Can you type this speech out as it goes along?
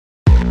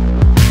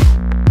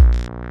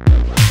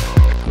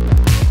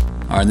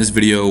In this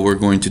video we're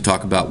going to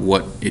talk about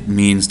what it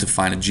means to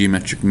find a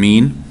geometric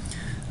mean,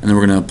 and then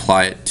we're going to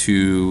apply it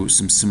to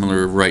some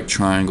similar right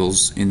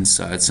triangles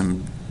inside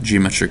some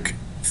geometric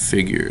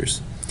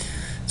figures.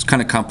 It's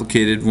kind of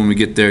complicated. When we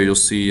get there, you'll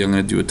see I'm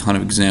going to do a ton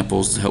of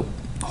examples to help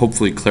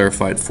hopefully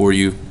clarify it for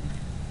you.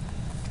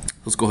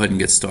 Let's go ahead and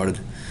get started.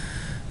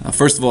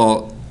 First of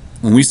all,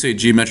 when we say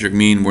geometric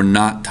mean, we're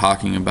not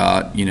talking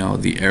about,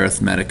 the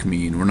arithmetic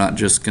mean. We're not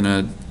just going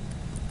to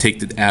take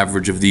the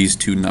average of these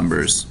two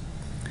numbers.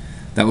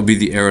 That would be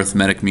the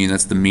arithmetic mean.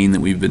 That's the mean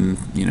that we've been,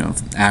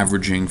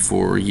 averaging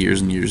for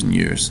years and years and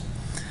years.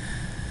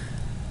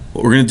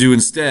 What we're going to do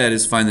instead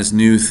is find this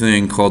new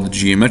thing called the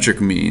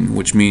geometric mean,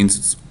 which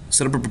means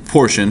set up a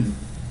proportion,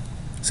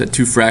 set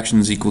two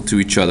fractions equal to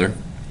each other.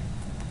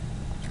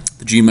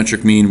 The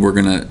geometric mean we're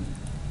going to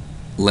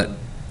let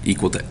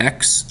equal to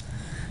x,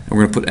 and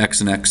we're going to put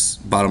x and x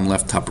bottom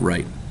left, top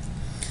right.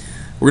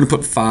 We're going to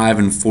put 5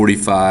 and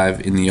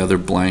 45 in the other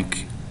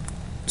blank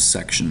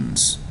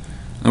sections.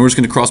 And we're just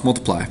going to cross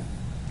multiply.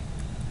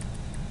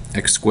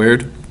 X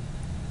squared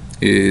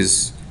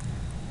is,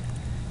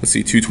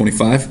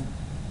 225.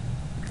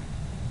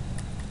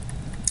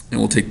 And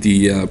we'll take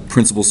the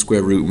principal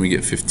square root and we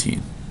get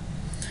 15.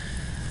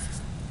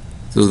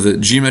 So the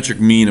geometric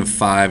mean of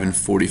 5 and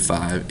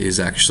 45 is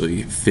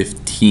actually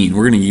 15.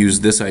 We're going to use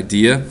this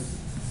idea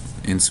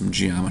in some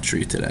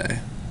geometry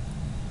today.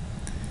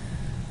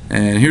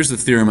 And here's the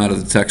theorem out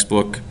of the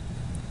textbook.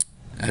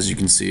 As you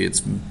can see,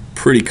 it's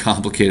pretty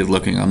complicated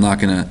looking. I'm not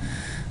going to,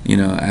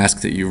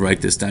 ask that you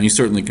write this down. You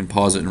certainly can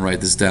pause it and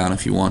write this down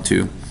if you want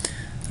to.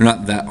 They're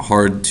not that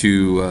hard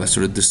to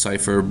sort of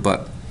decipher,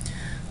 but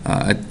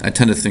I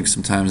tend to think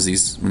sometimes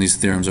when these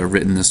theorems are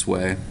written this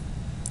way,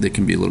 they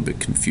can be a little bit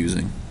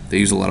confusing. They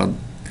use a lot of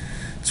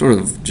sort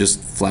of just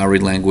flowery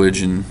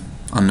language and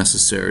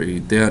unnecessary.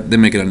 They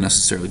make it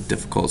unnecessarily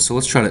difficult. So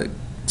let's try to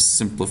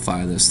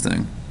simplify this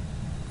thing.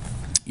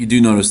 You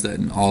do notice that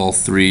in all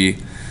three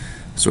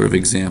sort of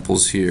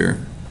examples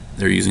here,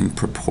 they're using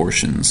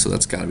proportions, so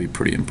that's got to be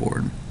pretty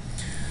important.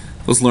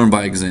 Let's learn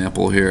by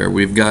example here.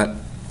 We've got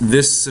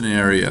this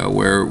scenario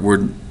where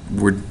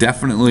we're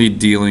definitely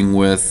dealing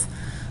with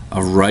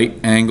a right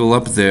angle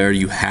up there.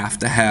 You have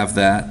to have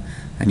that,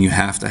 and you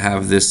have to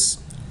have this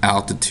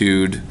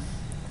altitude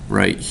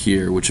right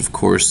here, which of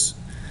course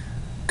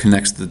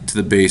connects to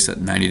the base at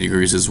 90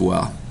 degrees as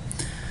well.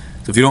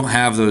 So if you don't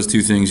have those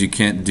two things, you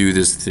can't do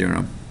this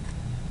theorem.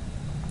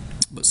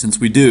 But since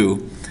we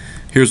do,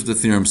 here's what the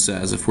theorem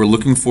says. If we're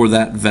looking for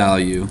that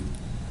value,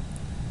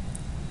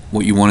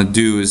 what you want to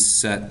do is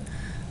set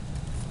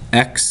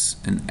x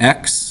and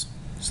x,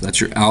 so that's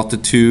your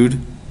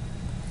altitude,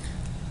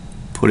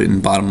 put it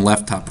in bottom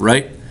left, top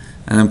right,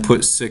 and then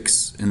put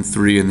 6 and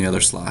 3 in the other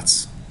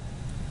slots.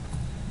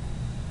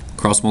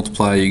 Cross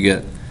multiply, you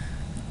get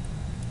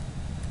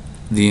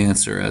the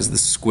answer as the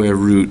square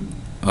root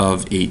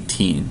of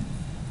 18.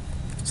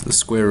 So the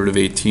square root of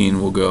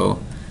 18 will go,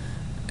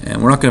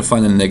 and we're not going to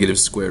find the negative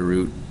square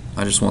root.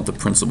 I just want the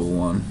principal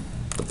one,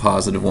 the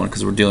positive one,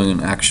 because we're dealing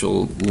in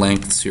actual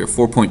lengths here,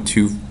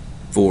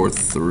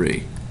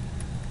 4.243.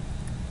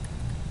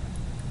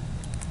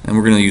 And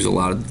we're going to use a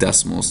lot of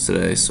decimals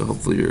today, so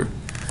hopefully you're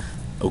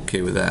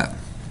okay with that.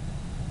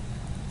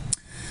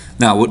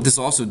 Now, what this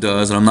also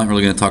does, and I'm not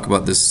really going to talk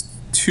about this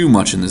too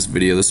much in this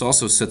video, this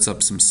also sets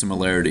up some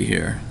similarity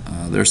here.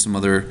 There are some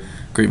other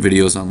great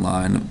videos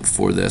online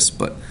for this,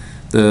 but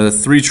the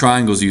three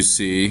triangles you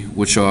see,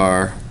 which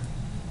are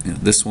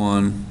this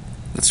one,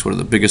 that's sort of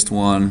the biggest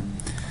one,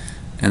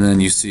 and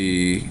then you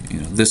see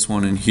this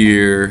one in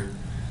here.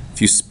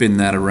 If you spin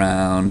that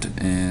around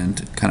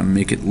and kind of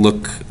make it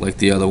look like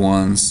the other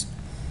ones,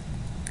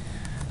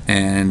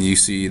 and you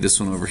see this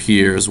one over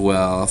here as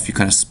well, if you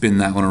kind of spin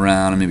that one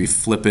around and maybe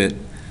flip it,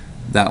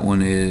 that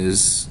one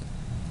is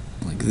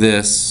like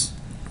this,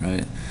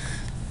 right?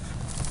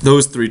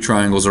 Those three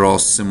triangles are all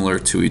similar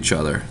to each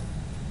other.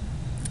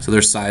 So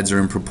their sides are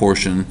in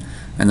proportion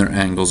and their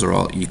angles are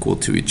all equal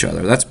to each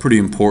other. That's pretty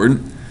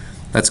important.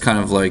 That's kind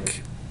of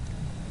like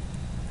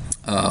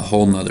a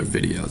whole nother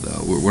video,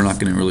 though. We're not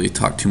going to really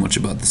talk too much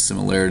about the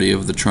similarity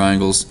of the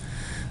triangles.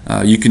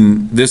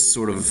 This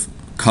sort of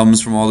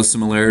comes from all the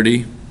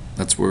similarity.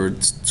 That's where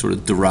it's sort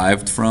of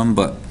derived from,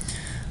 but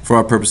for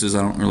our purposes,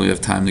 I don't really have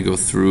time to go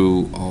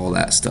through all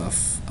that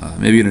stuff.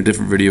 Maybe in a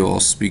different video I'll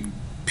speak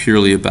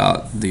purely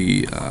about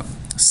the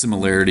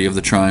similarity of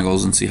the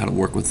triangles and see how to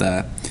work with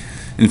that.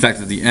 In fact,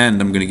 at the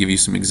end, I'm going to give you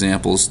some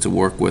examples to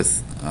work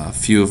with, a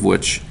few of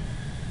which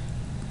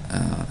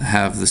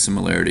have the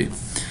similarity.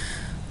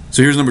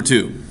 So here's number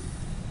 2.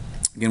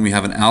 Again, we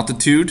have an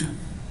altitude.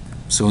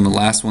 So in the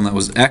last one that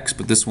was x,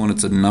 but this one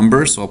it's a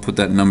number, so I'll put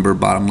that number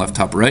bottom left,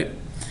 top right.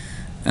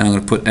 And I'm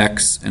going to put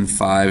x and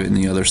 5 in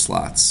the other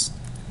slots.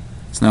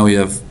 So now we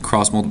have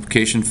cross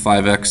multiplication.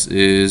 5x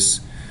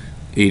is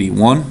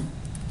 81.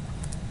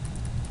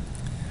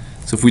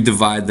 So if we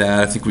divide that,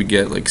 I think we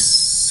get like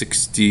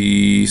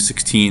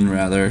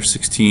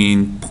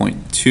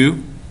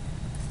 16.2.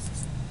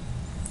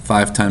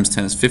 5 times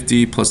 10 is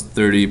 50, plus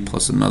 30,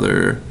 plus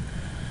another,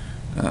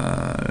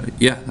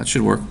 yeah, that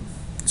should work.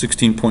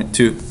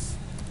 16.2.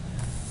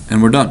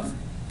 And we're done.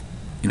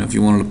 You know, if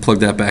you wanted to plug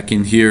that back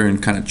in here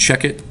and kind of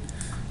check it,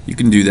 you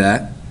can do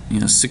that. You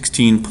know,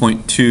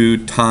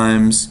 16.2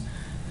 times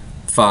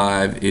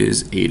 5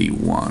 is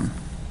 81.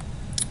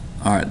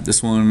 All right,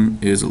 this one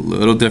is a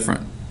little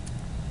different.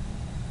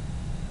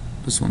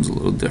 This one's a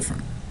little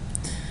different.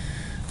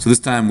 So this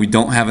time we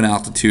don't have an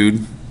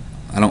altitude.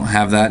 I don't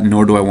have that,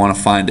 nor do I want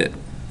to find it.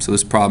 So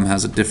this problem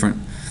has a different.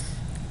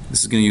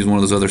 This is going to use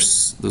one of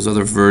those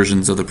other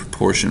versions of the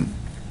proportion.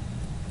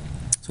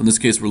 So in this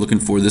case, we're looking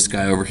for this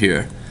guy over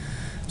here.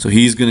 So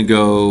he's going to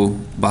go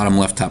bottom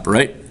left, top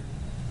right.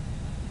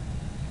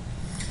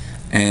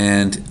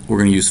 And we're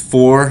going to use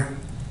 4.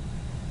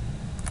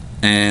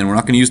 And we're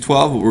not going to use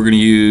 12, but we're going to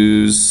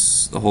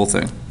use the whole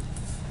thing.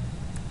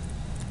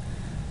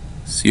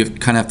 So you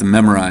kind of have to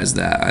memorize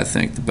that. I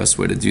think the best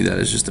way to do that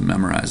is just to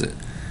memorize it.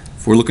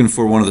 If we're looking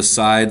for one of the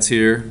sides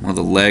here, one of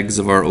the legs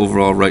of our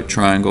overall right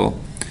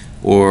triangle,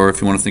 or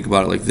if you want to think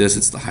about it like this,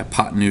 it's the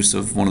hypotenuse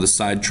of one of the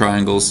side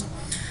triangles,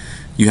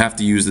 you have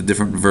to use the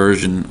different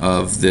version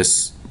of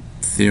this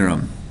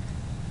theorem.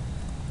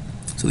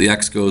 So the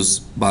x goes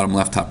bottom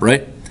left, top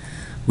right.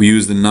 We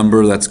use the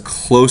number that's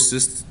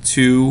closest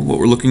to what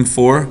we're looking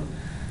for.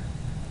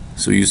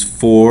 So we use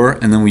 4,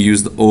 and then we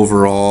use the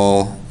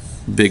overall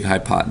big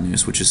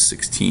hypotenuse, which is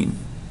 16.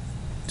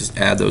 Just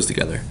add those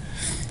together.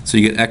 So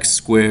you get x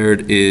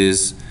squared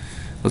is,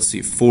 let's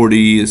see,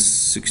 40 is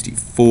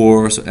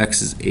 64, so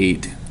x is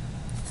 8.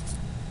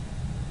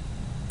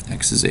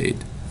 X is 8.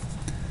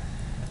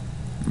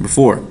 Number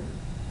 4.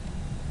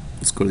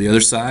 Let's go to the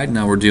other side.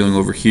 Now we're dealing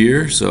over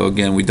here. So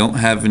again, we don't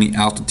have any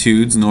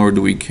altitudes, nor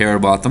do we care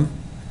about them.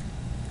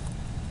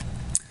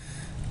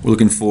 We're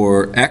looking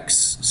for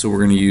x, so we're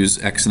going to use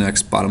x and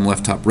x, bottom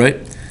left, top right.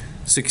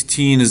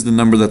 16 is the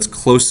number that's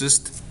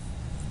closest,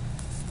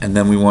 and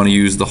then we want to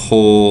use the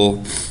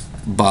whole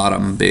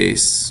bottom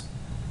base,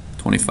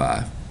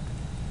 25.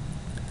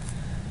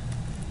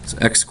 So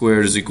x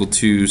squared is equal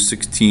to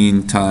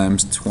 16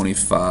 times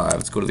 25.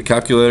 Let's go to the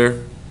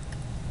calculator.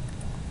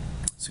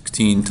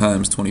 16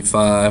 times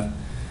 25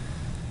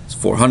 is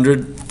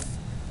 400.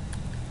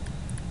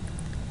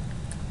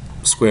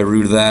 Square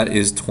root of that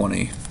is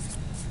 20.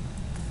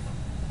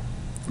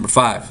 Number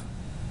 5.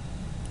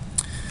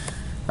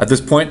 At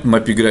this point, it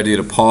might be a good idea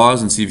to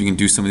pause and see if you can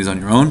do some of these on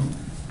your own.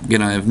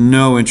 Again, I have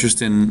no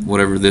interest in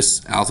whatever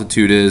this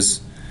altitude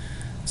is.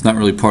 It's not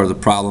really part of the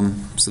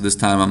problem. So this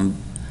time I'm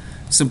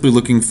simply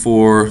looking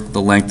for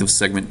the length of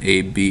segment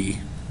AB.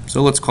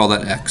 So let's call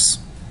that x.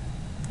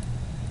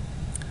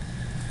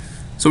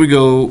 So we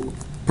go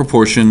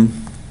proportion.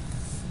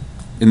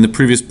 In the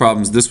previous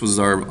problems, this was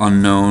our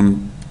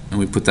unknown, and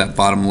we put that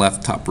bottom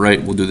left, top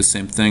right. We'll do the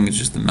same thing. It's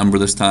just the number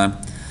this time.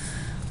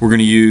 We're going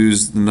to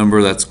use the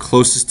number that's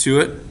closest to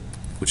it,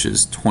 which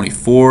is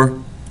 24,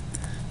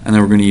 and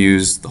then we're going to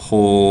use the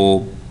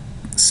whole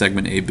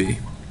segment AB.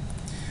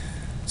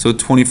 So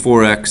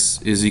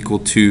 24x is equal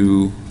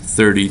to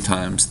 30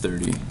 times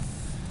 30.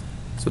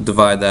 So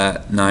divide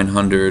that,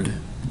 900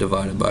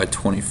 divided by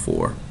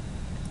 24.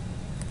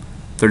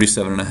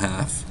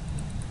 37.5.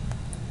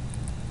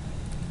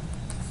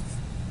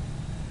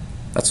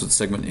 That's what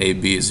segment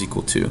AB is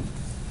equal to.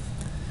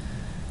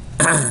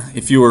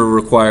 If you were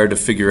required to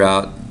figure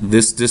out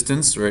this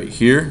distance right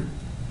here,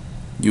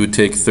 you would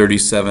take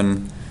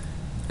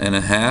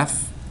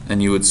 37.5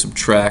 and you would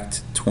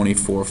subtract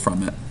 24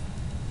 from it.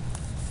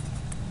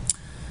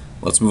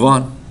 Let's move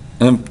on.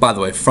 And then, by the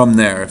way, from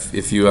there,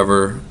 if you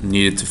ever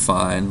needed to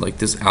find like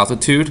this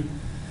altitude,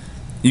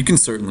 you can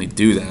certainly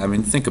do that. I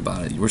mean, think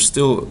about it. We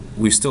still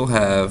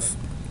have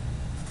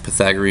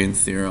Pythagorean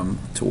theorem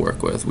to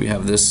work with. We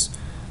have this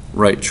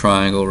right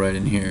triangle right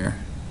in here.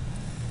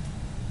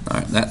 All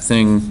right, that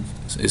thing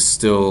is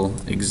still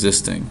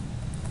existing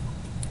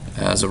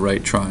as a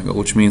right triangle,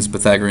 which means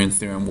Pythagorean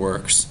theorem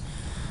works.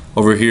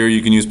 Over here,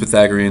 you can use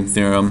Pythagorean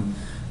theorem.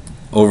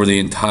 Over the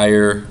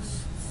entire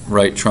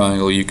right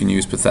triangle, you can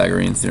use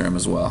Pythagorean theorem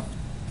as well.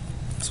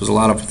 So there's a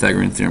lot of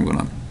Pythagorean theorem going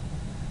on.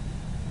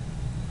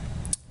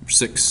 Number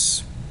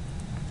 6.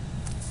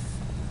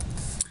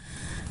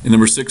 In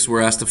number 6,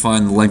 we're asked to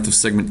find the length of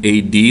segment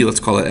AD.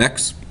 Let's call it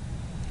x.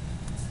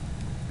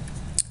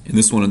 In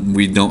this one,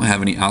 we don't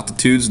have any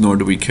altitudes, nor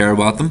do we care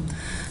about them.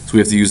 So we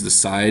have to use the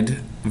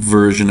side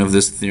version of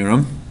this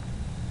theorem.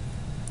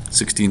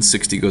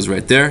 1660 goes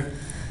right there.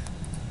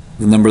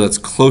 The number that's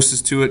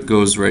closest to it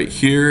goes right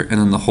here, and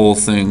then the whole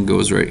thing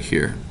goes right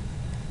here.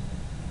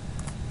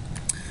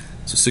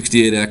 So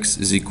 68x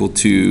is equal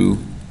to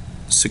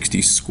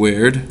 60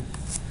 squared.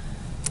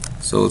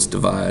 So let's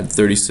divide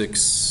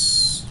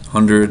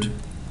 3600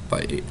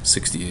 by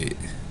 68.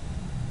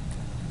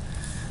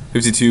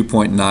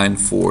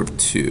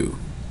 52.942.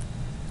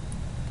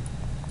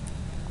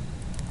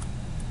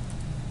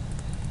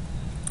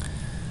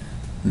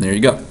 And there you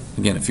go.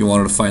 Again, if you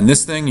wanted to find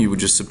this thing, you would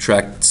just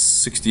subtract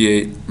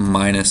 68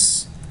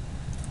 minus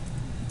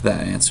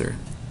that answer.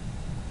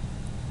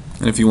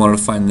 And if you wanted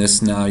to find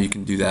this now, you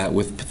can do that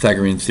with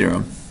Pythagorean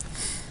theorem.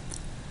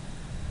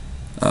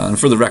 And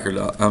for the record,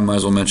 I might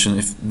as well mention,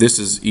 if this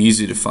is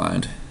easy to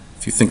find,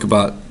 if you think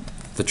about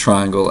the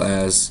triangle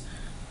as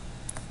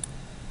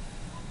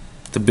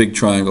the big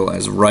triangle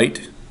as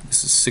right,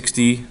 this is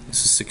 60,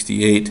 this is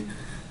 68,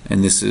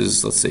 and this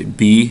is, let's say,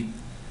 B.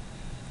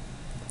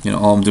 You know,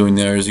 all I'm doing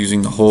there is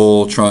using the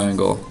whole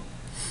triangle,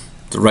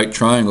 the right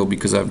triangle,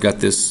 because I've got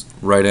this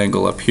right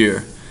angle up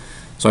here.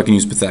 So I can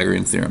use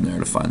Pythagorean theorem there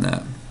to find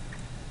that.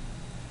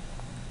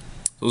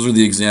 Those are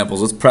the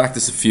examples. Let's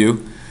practice a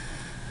few.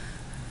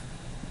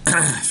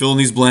 Fill in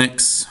these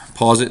blanks,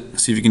 pause it,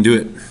 see if you can do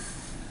it.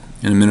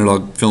 In a minute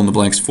I'll fill in the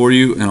blanks for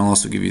you, and I'll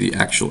also give you the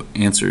actual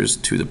answers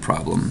to the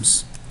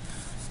problems.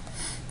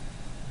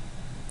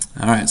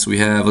 Alright, so we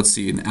have, let's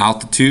see, an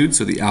altitude.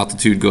 So the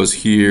altitude goes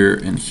here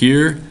and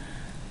here.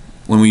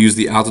 When we use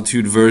the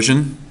altitude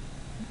version,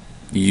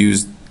 you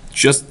use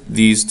just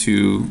these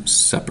two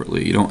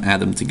separately. You don't add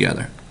them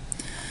together.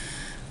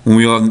 When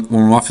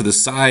we're off to the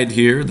side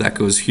here, that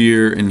goes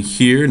here and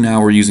here.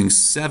 Now we're using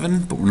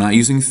 7, but we're not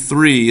using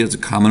 3. That's a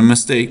common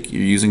mistake.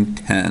 You're using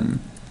 10.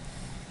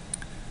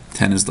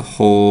 10 is the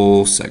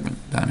whole segment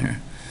down here.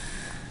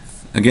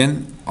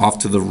 Again, off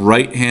to the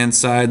right hand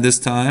side this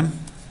time.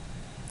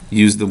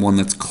 Use the one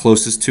that's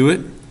closest to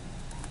it.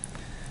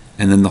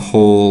 And then the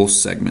whole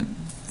segment.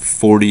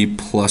 40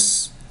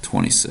 plus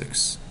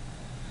 26.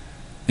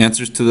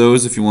 Answers to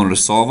those, if you wanted to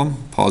solve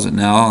them, pause it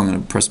now. I'm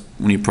going to press,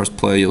 when you press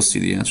play, you'll see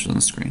the answers on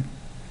the screen.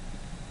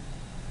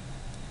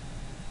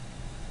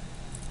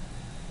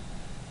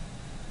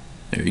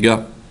 There you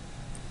go.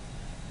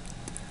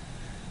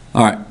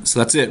 Alright, so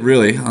that's it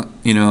really.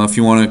 You know, if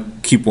you want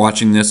to keep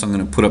watching this, I'm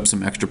going to put up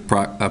some extra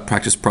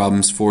practice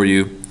problems for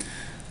you.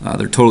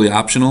 They're totally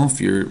optional. If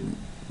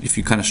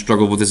you kind of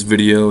struggle with this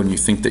video and you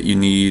think that you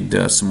need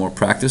some more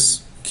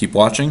practice, keep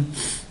watching.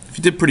 If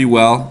you did pretty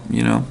well,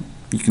 you know,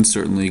 you can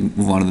certainly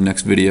move on to the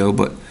next video,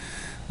 but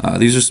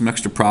these are some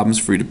extra problems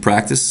for you to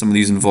practice. Some of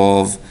these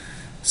involve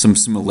some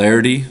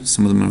similarity,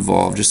 some of them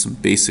involve just some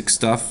basic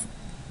stuff.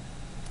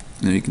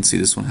 You can see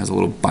this one has a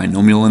little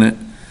binomial in it.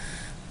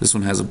 This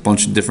one has a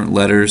bunch of different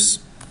letters,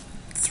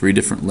 3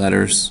 different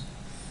letters.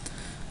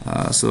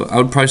 So I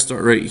would probably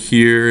start right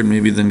here and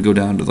maybe then go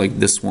down to like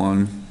this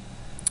one.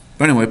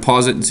 But anyway,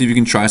 pause it and see if you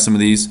can try some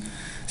of these, see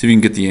if you can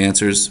get the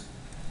answers.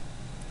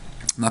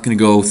 I'm not going to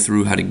go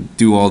through how to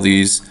do all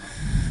these,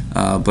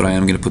 but I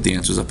am going to put the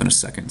answers up in a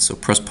second. So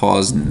press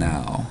pause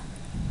now.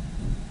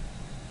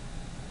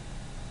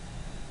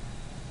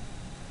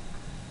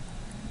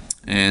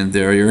 And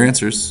there are your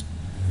answers.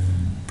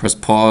 Press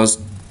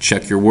pause,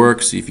 check your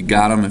work, see if you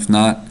got them. If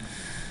not,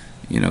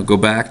 you know, go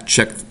back,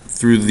 check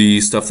through the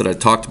stuff that I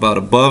talked about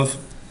above,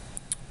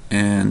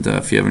 and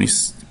if you have any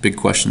big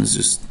questions,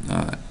 just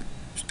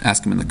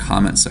ask them in the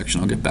comment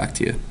section. I'll get back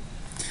to you.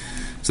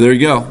 So there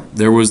you go.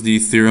 There was the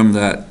theorem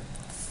that,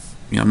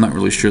 you know, I'm not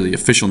really sure the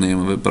official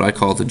name of it, but I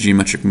call it the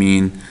geometric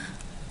mean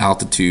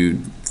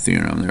altitude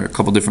theorem. There are a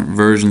couple different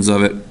versions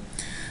of it.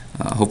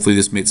 Hopefully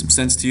this made some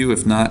sense to you.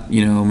 If not,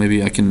 you know,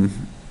 maybe I can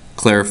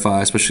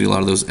clarify, especially a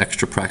lot of those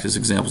extra practice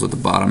examples at the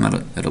bottom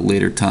at a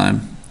later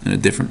time in a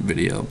different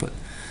video. But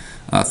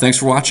thanks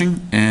for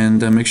watching, and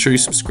make sure you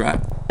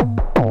subscribe.